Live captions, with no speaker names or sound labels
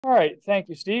All right, thank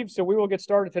you, Steve. So we will get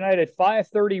started tonight at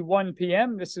 5:31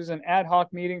 p.m. This is an ad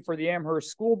hoc meeting for the Amherst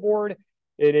School Board.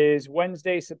 It is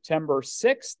Wednesday, September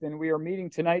 6th, and we are meeting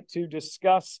tonight to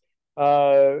discuss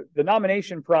the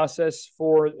nomination process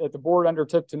that the board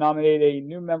undertook to nominate a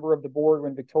new member of the board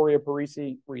when Victoria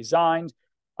Parisi resigned.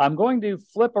 I'm going to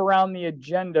flip around the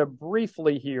agenda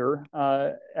briefly here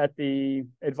at the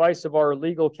advice of our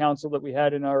legal counsel that we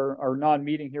had in our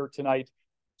non-meeting here tonight.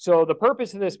 So the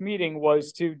purpose of this meeting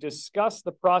was to discuss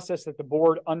the process that the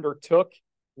board undertook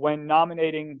when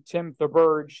nominating Tim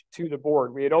Theberge to the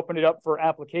board. We had opened it up for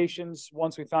applications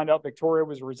once we found out Victoria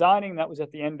was resigning. That was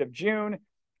at the end of June.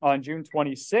 On June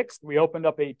 26th, we opened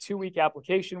up a 2-week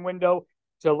application window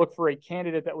to look for a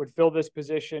candidate that would fill this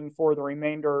position for the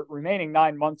remaining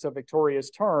 9 months of Victoria's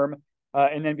term,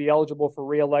 and then be eligible for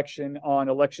re-election on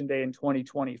election day in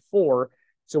 2024.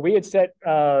 So we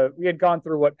had gone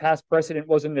through what past precedent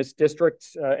was in this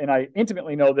district, and I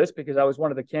intimately know this because I was one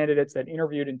of the candidates that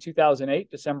interviewed in 2008,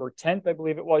 December 10th, I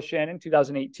believe it was, Shannon,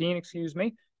 2018, excuse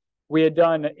me. We had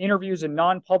done interviews in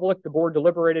non-public, the board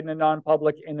deliberated in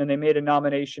non-public, and then they made a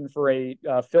nomination for a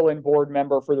fill-in board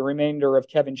member for the remainder of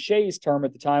Kevin Shea's term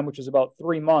at the time, which was about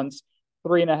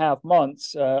 3.5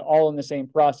 months, all in the same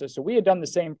process. So we had done the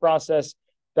same process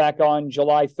back on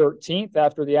July 13th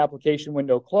after the application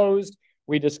window closed.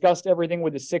 We discussed everything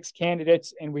with the 6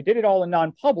 candidates, and we did it all in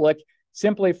non-public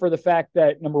simply for the fact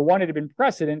that, number one, it had been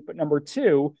precedent, but number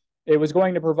two, it was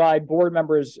going to provide board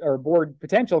members or board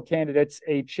potential candidates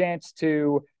a chance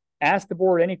to ask the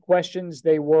board any questions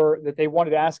that they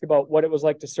wanted to ask about what it was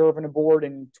like to serve on a board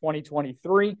in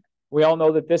 2023. We all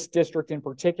know that this district in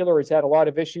particular has had a lot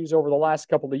of issues over the last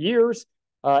couple of years,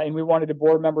 and we wanted the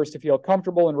board members to feel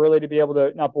comfortable and really to be able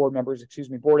to, not board members, excuse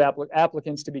me, board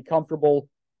applicants to be comfortable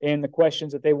in the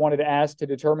questions that they wanted to ask to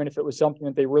determine if it was something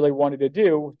that they really wanted to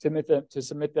do to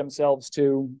submit themselves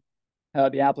to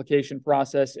the application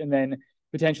process and then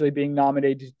potentially being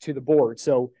nominated to the board.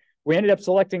 So we ended up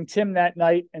selecting Tim that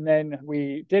night, and then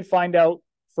we did find out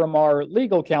from our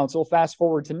legal counsel, fast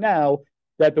forward to now,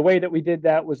 that the way that we did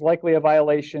that was likely a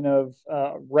violation of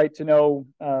right to know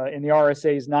in the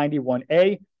RSA's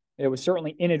 91A. It was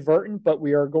certainly inadvertent, but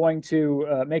we are going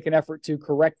to make an effort to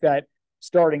correct that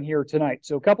starting here tonight.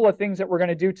 So a couple of things that we're going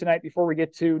to do tonight before we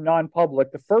get to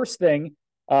non-public. The first thing,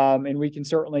 and we can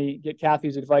certainly get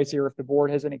Kathy's advice here if the board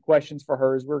has any questions for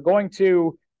her, is we're going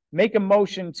to make a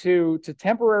motion to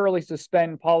temporarily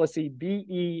suspend policy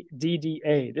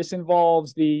BEDDA. This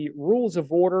involves the rules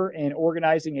of order and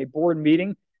organizing a board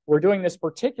meeting. We're doing this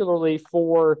particularly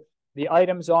for the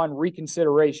items on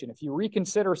reconsideration. If you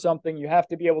reconsider something, you have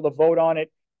to be able to vote on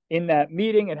it in that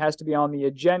meeting. It has to be on the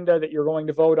agenda that you're going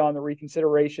to vote on the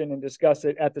reconsideration and discuss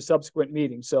it at the subsequent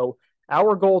meeting. So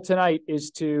our goal tonight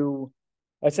is to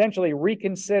essentially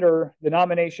reconsider the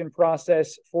nomination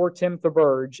process for Tim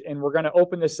Theberge, and we're going to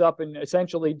open this up and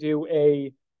essentially do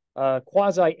a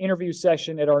quasi-interview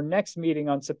session at our next meeting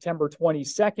on September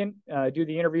 22nd, do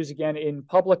the interviews again in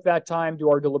public that time, do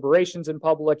our deliberations in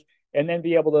public, and then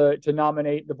be able to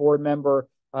nominate the board member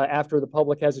after the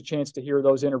public has a chance to hear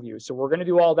those interviews. So we're going to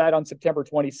do all that on September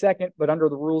 22nd, but under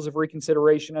the rules of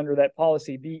reconsideration, under that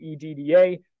policy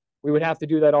BEDDA, we would have to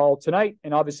do that all tonight.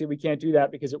 And obviously we can't do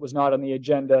that because it was not on the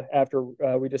agenda after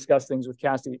we discussed things with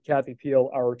Kathy Peel,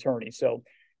 our attorney. So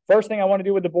first thing I want to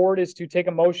do with the board is to take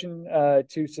a motion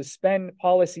to suspend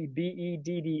policy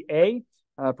BEDDA,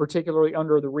 particularly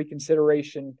under the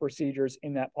reconsideration procedures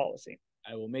in that policy.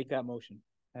 I will make that motion.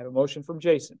 I have a motion from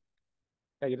Jason.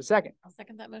 Can I get a second? I'll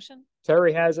second that motion.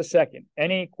 Terry has a second.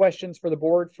 Any questions for the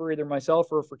board for either myself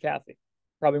or for Kathy?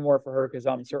 Probably more for her because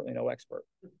I'm certainly no expert.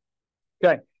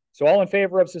 Okay, so all in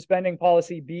favor of suspending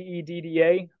policy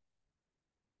BEDDA?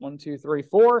 1, 2, 3,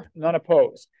 4. None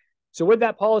opposed. So with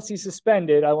that policy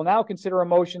suspended, I will now consider a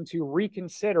motion to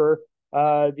reconsider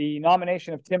the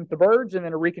nomination of Tim Theberge and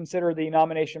then to reconsider the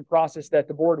nomination process that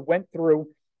the board went through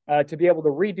to be able to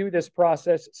redo this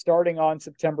process starting on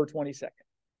September 22nd.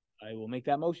 I will make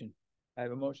that motion. I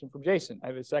have a motion from Jason. I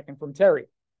have a second from Terry.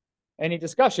 Any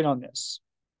discussion on this?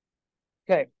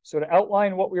 Okay, so to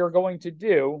outline what we are going to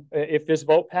do, if this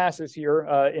vote passes here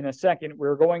in a second,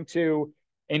 we're going to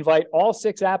invite all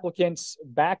 6 applicants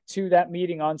back to that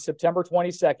meeting on September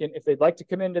 22nd. If they'd like to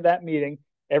come into that meeting,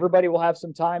 everybody will have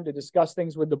some time to discuss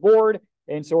things with the board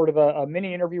and sort of a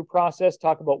mini interview process,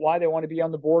 talk about why they want to be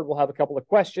on the board. We'll have a couple of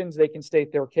questions. They can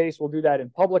state their case. We'll do that in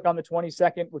public on the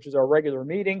 22nd, which is our regular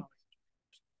meeting.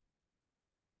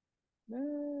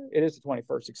 It is the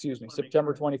 21st, excuse me,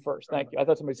 September 21st. Thank you. I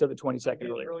thought somebody said the 22nd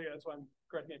earlier. That's why I'm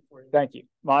correcting it for you. Thank you.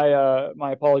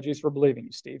 My apologies for believing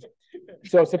you, Steve.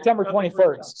 So September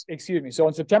 21st, excuse me. So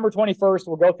on September 21st,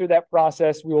 we'll go through that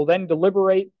process. We will then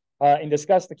deliberate and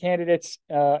discuss the candidates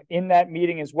in that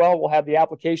meeting as well. We'll have the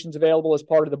applications available as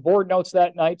part of the board notes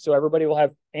that night. So everybody will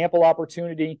have ample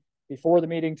opportunity before the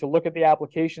meeting to look at the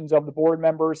applications of the board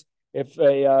members. If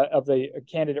a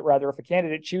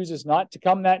candidate chooses not to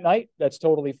come that night, that's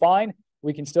totally fine.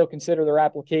 We can still consider their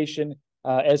application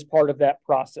as part of that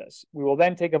process. We will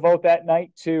then take a vote that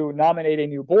night to nominate a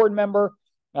new board member.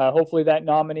 Hopefully that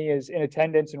nominee is in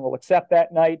attendance and will accept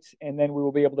that night, and then we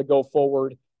will be able to go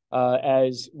forward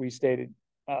as we stated,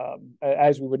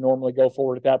 as we would normally go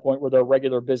forward at that point with our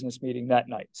regular business meeting that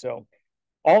night. So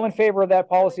all in favor of that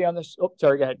policy on this? Oh,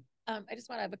 sorry, go ahead. I just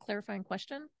want to have a clarifying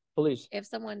question. Please. If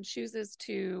someone chooses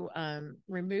to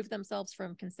remove themselves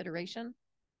from consideration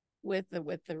with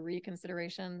the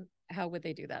reconsideration, how would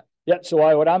they do that? Yeah, so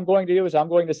what I'm going to do is I'm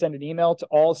going to send an email to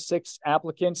all 6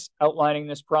 applicants outlining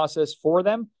this process for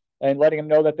them and letting them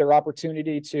know that their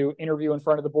opportunity to interview in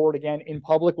front of the board again in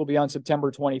public will be on September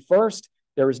 21st.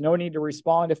 There is no need to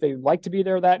respond if they'd like to be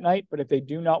there that night, but if they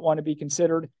do not want to be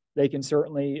considered, they can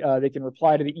certainly they can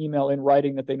reply to the email in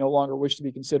writing that they no longer wish to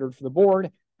be considered for the board,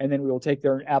 and then we will take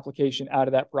their application out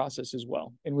of that process as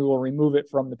well, and we will remove it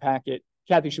from the packet.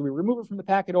 Kathy, should we remove it from the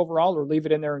packet overall or leave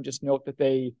it in there and just note that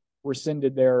they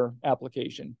rescinded their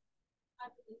application?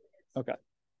 Okay.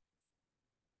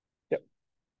 Yep.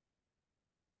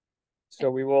 So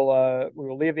we will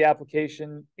leave the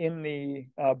application in the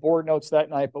board notes that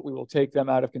night, but we will take them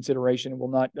out of consideration and will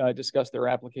not discuss their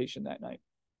application that night.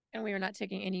 And we are not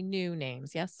taking any new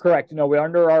names, yes? Correct. No, we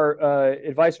under our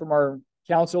advice from our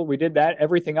counsel, we did that.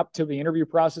 Everything up to the interview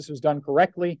process was done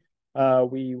correctly.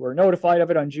 We were notified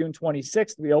of it on June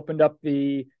 26th. We opened up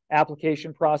the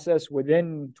application process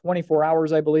within 24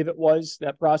 hours, I believe it was.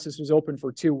 That process was open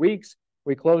for 2 weeks.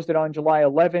 We closed it on July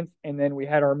 11th, and then we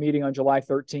had our meeting on July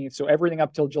 13th. So everything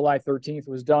up till July 13th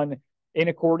was done in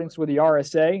accordance with the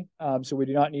RSA. So we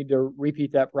do not need to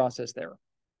repeat that process there.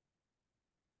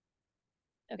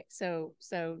 Okay, so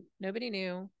nobody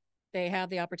knew. They have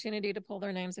the opportunity to pull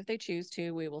their names if they choose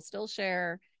to. We will still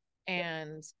share,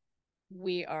 and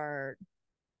we are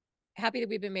happy that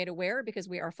we've been made aware because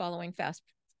we are following past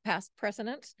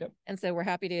precedent. Yep. And so we're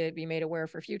happy to be made aware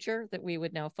for future that we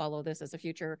would now follow this as a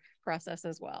future process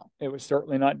as well. It was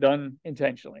certainly not done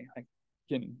intentionally. I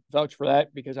can vouch for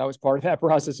that because I was part of that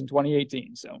process in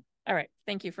 2018. So, all right.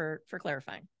 Thank you for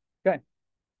clarifying. Okay.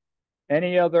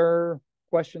 Any other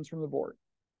questions from the board?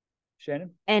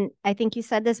 Shannon? And I think you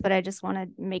said this, but I just want to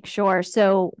make sure.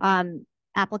 So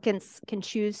applicants can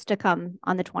choose to come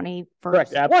on the 21st.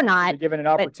 Correct. Or not. Given an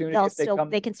opportunity,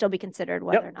 they can still be considered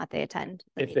whether or not they attend.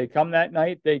 If they come that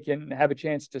night, they can have a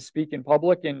chance to speak in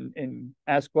public and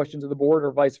ask questions of the board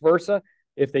or vice versa.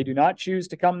 If they do not choose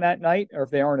to come that night, or if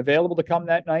they aren't available to come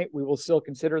that night, we will still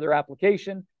consider their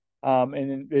application.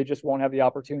 And they just won't have the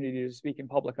opportunity to speak in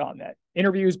public on that.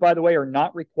 Interviews, by the way, are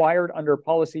not required under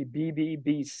policy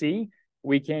BBBC.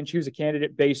 We can choose a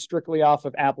candidate based strictly off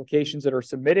of applications that are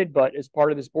submitted, but as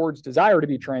part of this board's desire to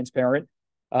be transparent,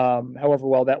 however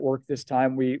well that worked this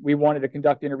time, we wanted to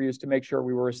conduct interviews to make sure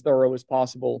we were as thorough as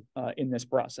possible in this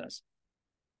process.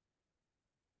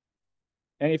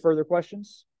 Any further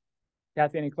questions?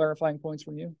 Kathy, any clarifying points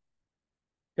from you?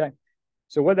 Okay.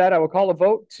 So with that, I will call a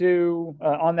vote to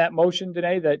on that motion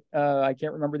today that I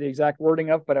can't remember the exact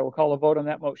wording of, but I will call a vote on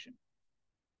that motion.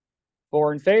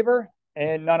 4 in favor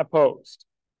and none opposed.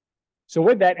 So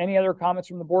with that, any other comments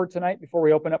from the board tonight before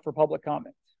we open up for public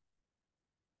comment?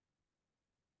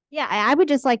 Yeah, I would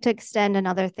just like to extend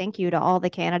another thank you to all the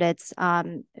candidates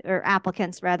or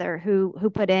applicants rather who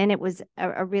put in. It was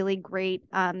a really great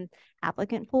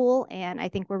applicant pool, and I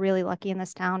think we're really lucky in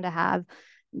this town to have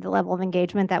the level of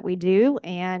engagement that we do.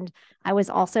 And I was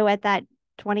also at that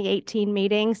 2018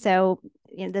 meeting, so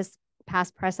this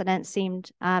past precedent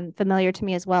seemed familiar to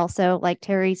me as well. So like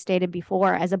Terry stated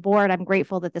before, as a board, I'm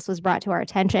grateful that this was brought to our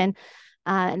attention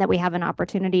and that we have an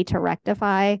opportunity to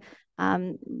rectify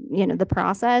the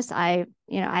process. I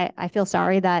feel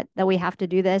sorry that we have to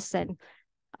do this, and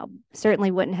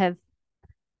certainly wouldn't have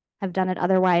done it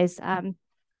otherwise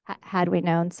had we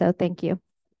known. So thank you.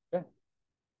 Okay.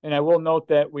 And I will note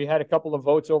that we had a couple of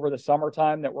votes over the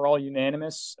summertime that were all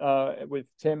unanimous with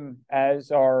Tim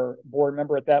as our board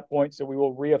member at that point. So we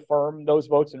will reaffirm those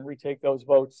votes and retake those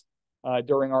votes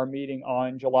during our meeting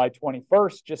on July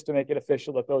 21st, just to make it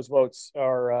official that those votes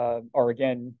are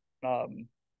again,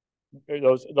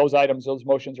 those items, those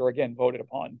motions are again voted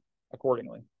upon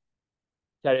accordingly.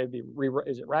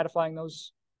 Is it ratifying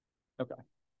those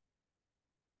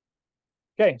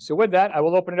Okay, so with that, I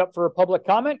will open it up for a public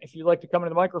comment. If you'd like to come to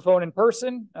the microphone in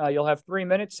person, you'll have 3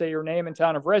 minutes. Say your name and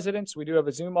town of residence. We do have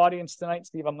a Zoom audience tonight.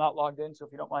 Steve, I'm not logged in, so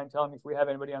if you don't mind telling me if we have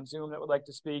anybody on Zoom that would like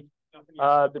to speak.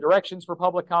 The directions for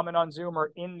public comment on Zoom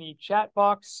are in the chat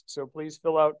box, so please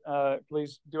fill out,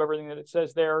 please do everything that it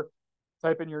says there.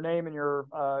 Type in your name and your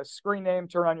screen name,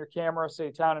 turn on your camera,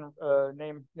 say town and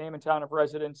name and town of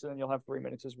residence, and then you'll have 3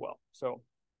 minutes as well. So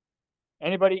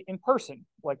anybody in person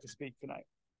like to speak tonight?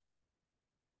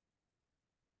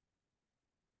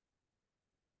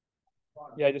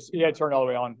 Yeah, just turn it all the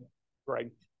way on, Greg.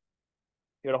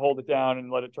 You gotta hold it down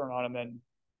and let it turn on, and then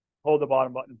hold the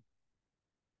bottom button.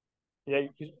 Yeah.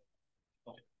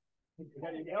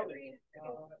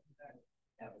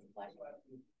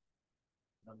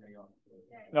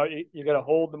 No, you gotta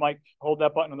hold the mic, hold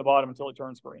that button on the bottom until it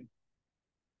turns green.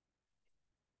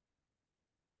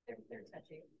 They're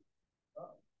touching.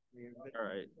 All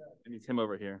right, I need Tim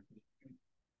over here.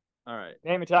 All right.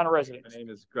 Name and town of residence. My name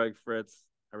is Greg Fritz.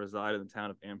 I reside in the town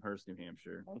of Amherst, New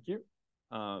Hampshire. Thank you.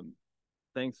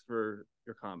 Thanks for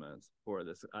your comments for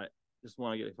this. I just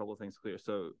want to get a couple of things clear.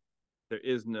 So there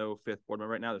is no 5th board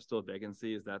member right now. There's still a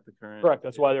vacancy. Is that the current? Correct.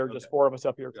 That's why there are just 4 of us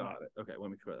up here tonight. Got it. Okay, let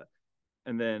me clear that.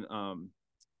 And then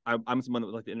I'm someone that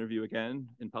would like to interview again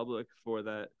in public for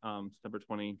that September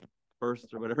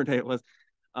 21st or whatever day it was.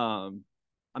 I'm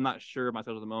not sure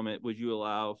myself at the moment. Would you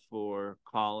allow for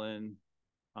call-in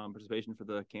participation for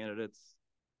the candidates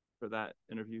for that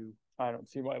interview? I don't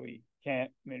see why we can't.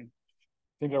 I mean,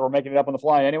 I think that we're making it up on the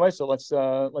fly anyway, so let's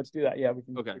do that. Yeah, we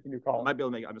can. Okay. We can do call. I might be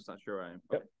able to make it. I'm just not sure where I am.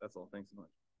 Yep. Okay, that's all. Thanks so much.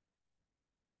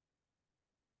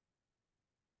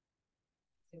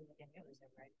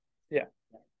 Yeah.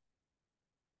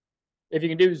 If you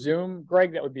can do Zoom,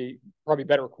 Greg, that would be probably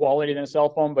better quality than a cell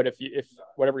phone. But if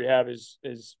whatever you have is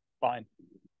fine.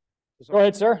 Go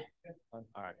ahead, sir. All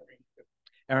right.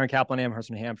 Aaron Kaplan,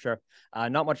 Amherst, New Hampshire.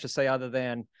 Not much to say other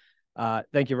than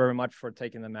thank you very much for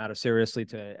taking the matter seriously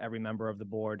to every member of the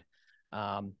board.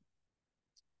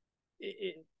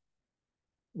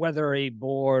 Whether a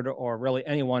board or really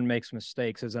anyone makes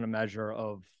mistakes isn't a measure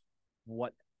of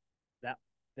what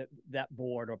that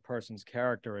board or person's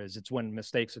character is. It's when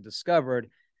mistakes are discovered,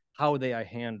 how they are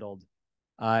handled.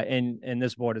 And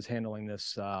this board is handling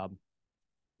this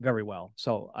very well.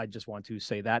 So I just want to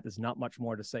say that there's not much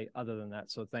more to say other than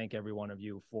that. So thank every one of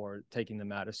you for taking the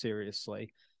matter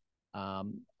seriously. I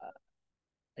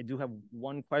do have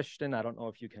one question. I don't know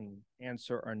if you can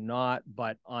answer or not,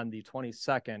 but on the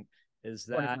 22nd, is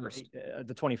that 21st.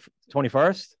 The 21st?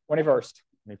 21st.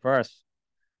 21st.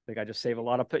 I think I just saved a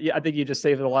lot of, yeah, I think you just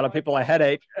saved a lot of people a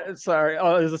headache. Sorry.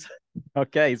 Oh,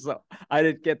 okay. So I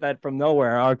didn't get that from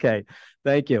nowhere. Okay.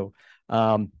 Thank you.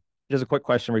 Just a quick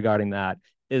question regarding that.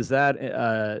 Is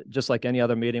that just like any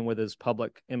other meeting with his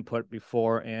public input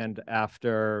before and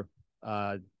after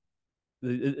I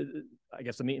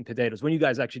guess the meat and potatoes? When you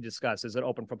guys actually discuss, is it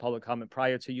open for public comment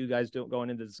prior to you guys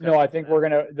going into discussion? No, I think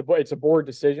it's a board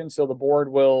decision. So the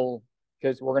board will,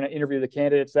 because we're going to interview the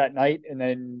candidates that night, and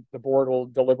then the board will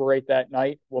deliberate that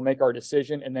night. We'll make our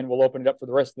decision, and then we'll open it up for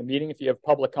the rest of the meeting. If you have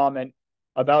public comment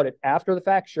about it after the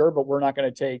fact, sure, but we're not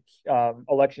going to take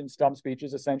election stump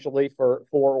speeches essentially for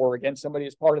or against somebody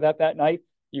as part of that night.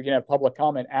 You can have public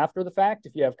comment after the fact.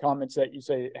 If you have comments that you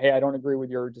say, hey, I don't agree with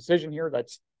your decision here,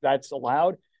 that's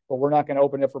allowed, but we're not going to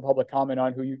open it for public comment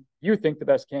on who you think the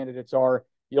best candidates are.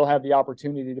 You'll have the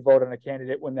opportunity to vote on a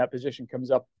candidate when that position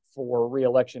comes up for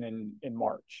re-election in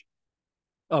March.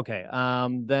 Okay.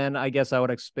 Then I guess I would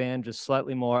expand just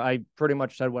slightly more. I pretty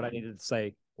much said what I needed to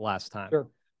say last time. Sure.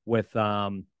 With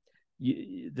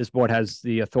this board has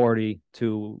the authority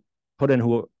to put in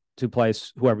to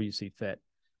place whoever you see fit.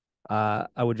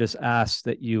 I would just ask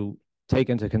that you take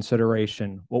into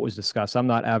consideration what was discussed. I'm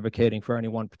not advocating for any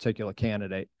one particular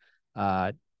candidate.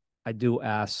 I do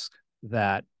ask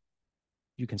that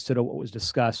you consider what was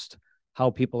discussed, how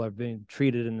people are being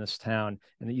treated in this town,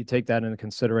 and that you take that into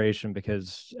consideration,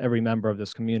 because every member of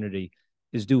this community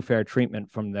is due fair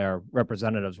treatment from their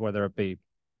representatives, whether it be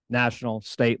national,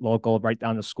 state, local, right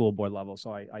down to school board level.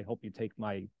 So I hope you take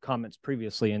my comments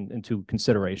previously into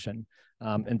consideration.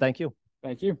 And thank you.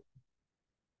 Thank you.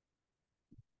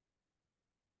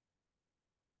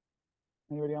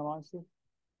 Anybody online, Steve?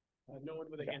 No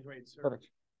one with a hand raised, sir. Perfect.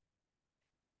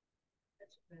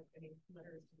 Any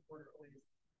letters to the board are always a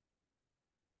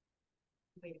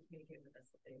way to communicate with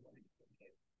us if they want to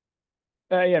communicate.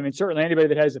 Yeah, I mean, certainly anybody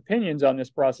that has opinions on this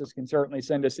process can certainly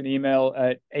send us an email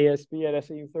at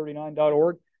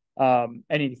asb@sau39.org.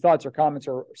 Any thoughts or comments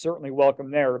are certainly welcome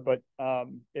there, but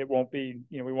it won't be,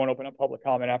 we won't open up public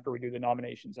comment after we do the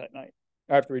nominations that night,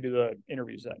 after we do the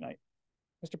interviews that night.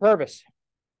 Mr. Purvis.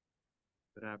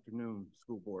 Good afternoon,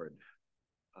 school board.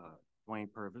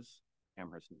 Dwayne Purvis,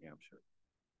 Amherst, New Hampshire.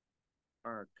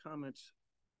 Are comments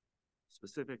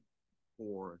specific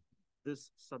for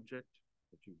this subject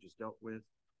that you just dealt with,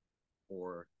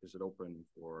 or is it open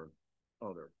for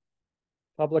other?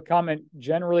 Public comment,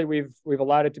 generally, we've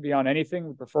allowed it to be on anything.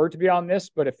 We prefer it to be on this,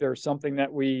 but if there's something that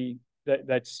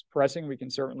that's pressing, we can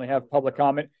certainly have public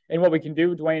comment. And what we can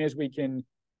do, Dwayne, is we can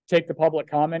take the public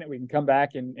comment and we can come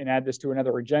back and add this to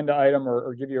another agenda item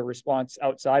or give you a response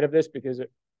outside of this because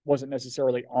it wasn't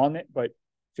necessarily on it, but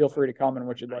feel free to comment on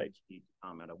what you'd like.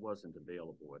 Comment. I wasn't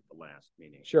available at the last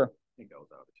meeting. Sure. I think I was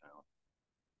out of town.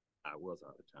 I was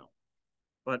out of town.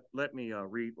 But let me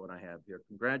read what I have here.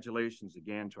 Congratulations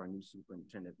again to our new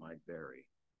superintendent, Mike Berry.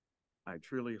 I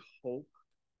truly hope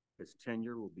his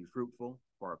tenure will be fruitful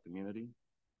for our community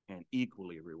and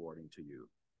equally rewarding to you.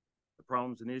 The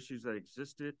problems and issues that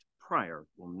existed prior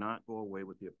will not go away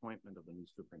with the appointment of the new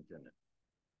superintendent.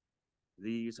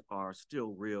 These are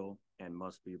still real and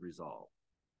must be resolved.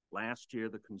 Last year,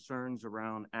 the concerns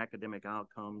around academic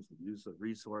outcomes, the use of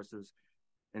resources,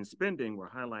 and spending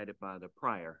were highlighted by the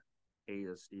prior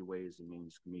ASD Ways and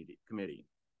Means Committee.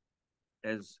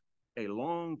 As a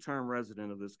long-term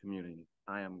resident of this community,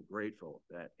 I am grateful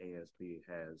that ASB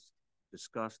has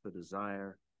discussed the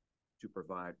desire to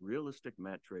provide realistic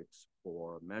metrics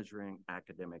for measuring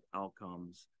academic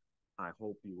outcomes. I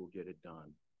hope you will get it done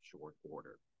in short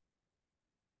order.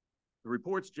 The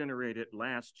reports generated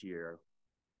last year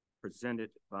presented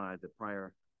by the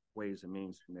prior Ways and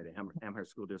Means Committee,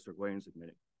 Amherst School District Ways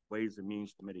and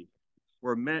Means Committee,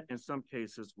 were met in some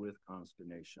cases with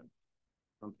consternation.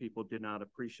 Some people did not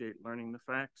appreciate learning the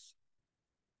facts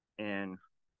and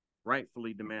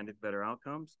rightfully demanded better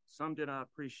outcomes. Some did not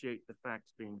appreciate the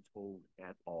facts being told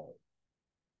at all.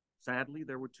 Sadly,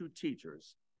 there were two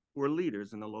teachers who were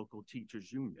leaders in the local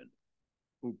teachers union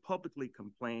who publicly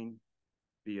complained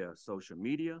via social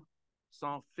media,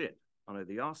 saw fit under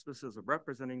the auspices of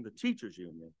representing the teachers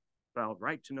union, filed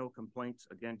right-to-know complaints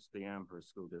against the Amherst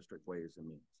School District Ways and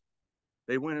Means.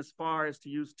 They went as far as to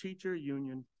use teacher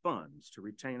union funds to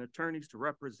retain attorneys to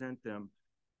represent them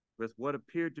with what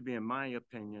appeared to be, in my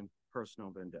opinion, personal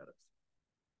vendettas.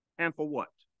 And for what?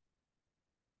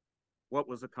 What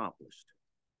was accomplished?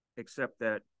 Except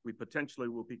that we potentially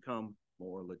will become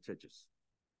more litigious.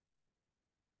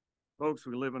 Folks,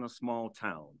 we live in a small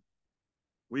town.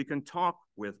 We can talk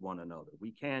with one another.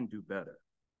 We can do better.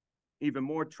 Even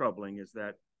more troubling is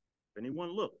that if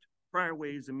anyone looked, prior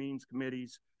Ways and Means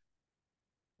committees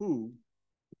who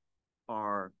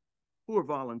are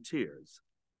volunteers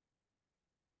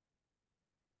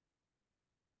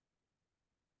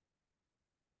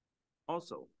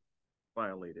also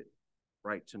violated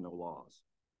right-to-know laws,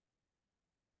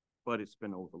 but it's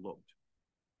been overlooked.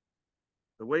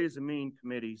 The Ways and Means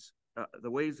committees,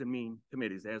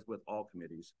 as with all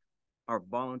committees, are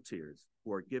volunteers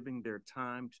who are giving their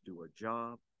time to do a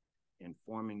job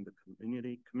informing the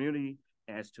community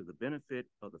as to the benefit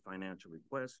of the financial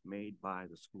requests made by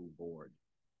the school board.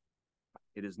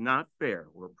 It is not fair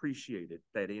or appreciated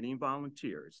that any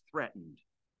volunteer is threatened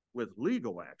with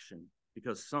legal action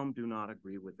because some do not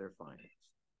agree with their findings.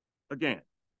 Again,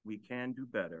 we can do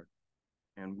better,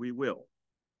 and we will.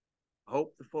 I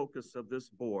hope the focus of this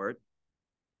board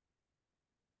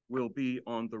will be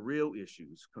on the real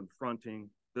issues confronting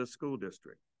the school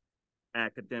district: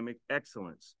 academic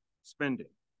excellence, spending,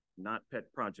 not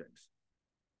pet projects.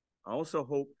 I also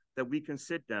hope that we can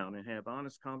sit down and have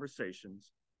honest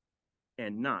conversations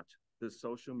and not this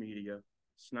social media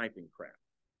sniping crap.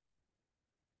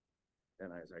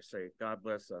 And as I say, God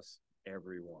bless us,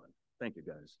 everyone. Thank you,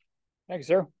 guys. Thank you,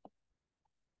 sir.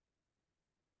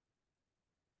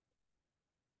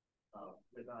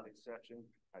 Without exception,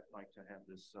 I'd like to have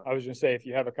this. I was going to say, if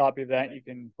you have a copy of that, you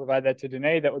can provide that to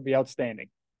Danae. That would be outstanding.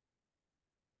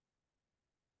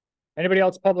 Anybody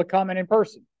else public comment in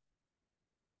person?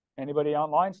 Anybody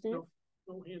online, Steve?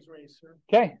 No hands raised, sir.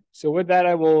 Okay, so with that,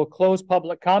 I will close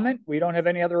public comment. We don't have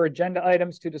any other agenda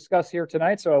items to discuss here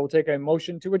tonight, so I will take a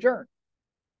motion to adjourn.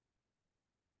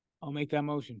 I'll make that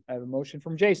motion. I have a motion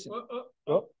from Jason.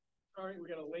 Sorry, we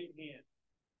got a late hand.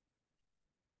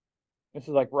 This is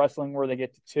like wrestling where they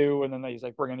get to 2 and then he's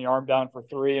like bringing the arm down for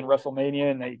 3 in WrestleMania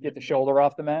and they get the shoulder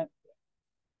off the mat.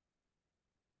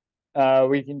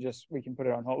 We can put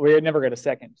it on hold. We never got a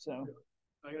second, so.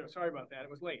 Sorry about that. It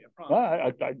was late.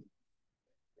 I promise.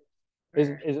 Is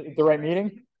it the right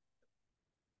meeting?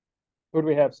 Who do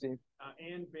we have, Steve?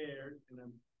 Ann Baird, and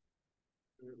then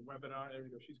the webinar. There we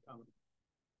go. She's coming.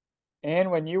 And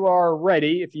when you are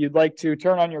ready, if you'd like to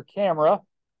turn on your camera,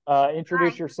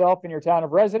 introduce yourself and your town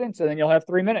of residence, and then you'll have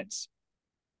 3 minutes.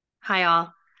 Hi,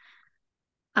 all.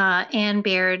 Ann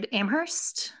Baird,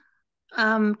 Amherst.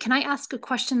 Can I ask a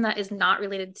question that is not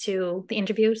related to the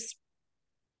interviews?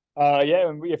 Yeah,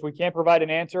 and if we can't provide an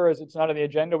answer as it's not on the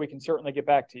agenda, we can certainly get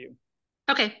back to you.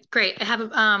 Okay, great. I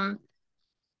have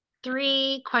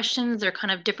 3 questions. They're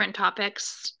kind of different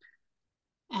topics.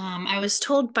 I was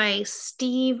told by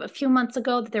Steve a few months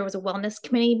ago that there was a wellness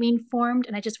committee being formed,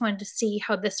 and I just wanted to see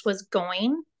how this was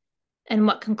going and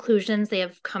what conclusions they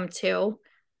have come to.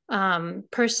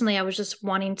 Personally, I was just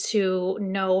wanting to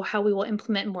know how we will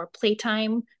implement more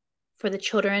playtime for the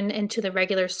children into the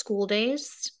regular school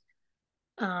days.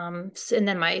 And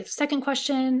then my second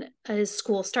question is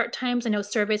school start times. I know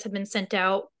surveys have been sent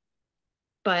out,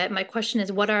 but my question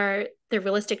is, what are the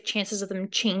realistic chances of them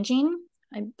changing?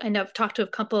 I know I've talked to a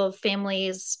couple of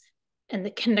families in the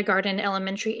kindergarten,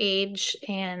 elementary age,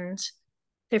 and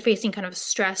they're facing kind of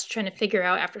stress trying to figure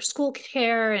out after school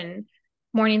care, and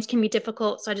mornings can be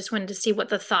difficult. So I just wanted to see what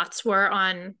the thoughts were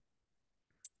on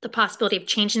the possibility of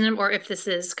changing them, or if this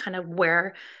is kind of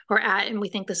where we're at and we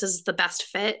think this is the best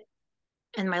fit.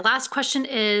 And my last question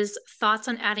is thoughts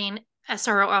on adding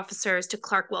SRO officers to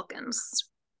Clark Wilkins.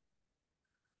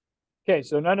 Okay,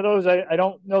 so none of those, I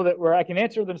don't know that I can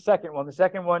answer the second one. The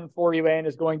second one for you, Ann,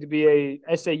 is going to be a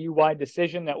SAU-wide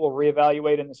decision that we'll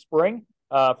reevaluate in the spring.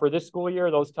 For this school year,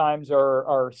 those times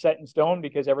are set in stone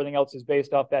because everything else is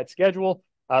based off that schedule.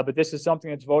 But this is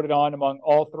something that's voted on among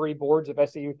all 3 boards of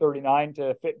SAU 39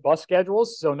 to fit bus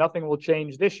schedules. So nothing will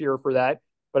change this year for that.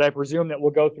 But I presume that we'll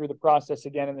go through the process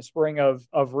again in the spring of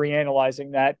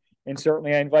reanalyzing that. And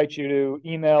certainly I invite you to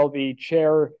email the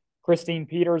chair, Christine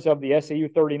Peters of the SAU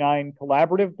 39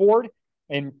 Collaborative Board,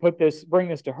 and bring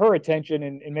this to her attention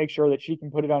and make sure that she can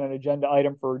put it on an agenda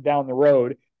item for down the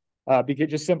road,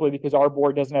 because our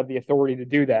board doesn't have the authority to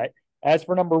do that. As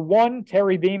for number 1,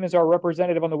 Terry Beam is our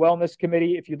representative on the Wellness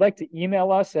Committee. If you'd like to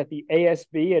email us at the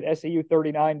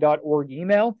asb@sau39.org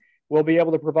email, we'll be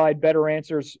able to provide better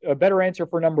answers. A better answer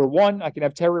for number 1, I can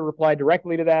have Terry reply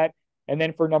directly to that. And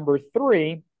then for number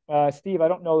 3, Steve, I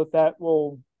don't know if that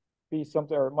will be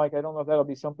something, or Mike, I don't know if that'll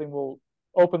be something we'll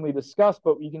openly discuss,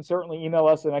 but you can certainly email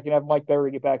us and I can have Mike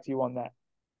Berry get back to you on that.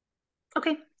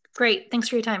 Okay, great. Thanks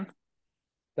for your time.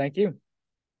 Thank you.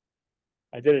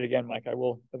 I did it again, Mike. I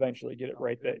will eventually get it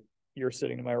right that you're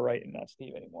sitting to my right and not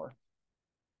Steve anymore.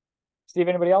 Steve,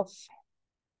 anybody else?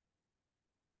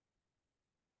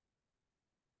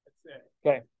 That's it.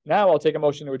 Okay, now I'll take a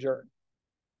motion to adjourn.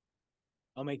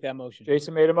 I'll make that motion.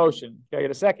 Jason made a motion. Can I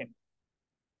get a second?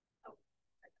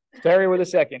 Terry with a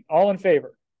second. All in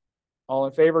favor? All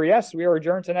in favor, yes. We are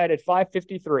adjourned tonight at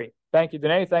 5:53. Thank you,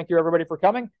 Danae. Thank you, everybody, for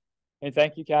coming. And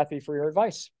thank you, Kathy, for your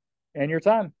advice and your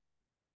time.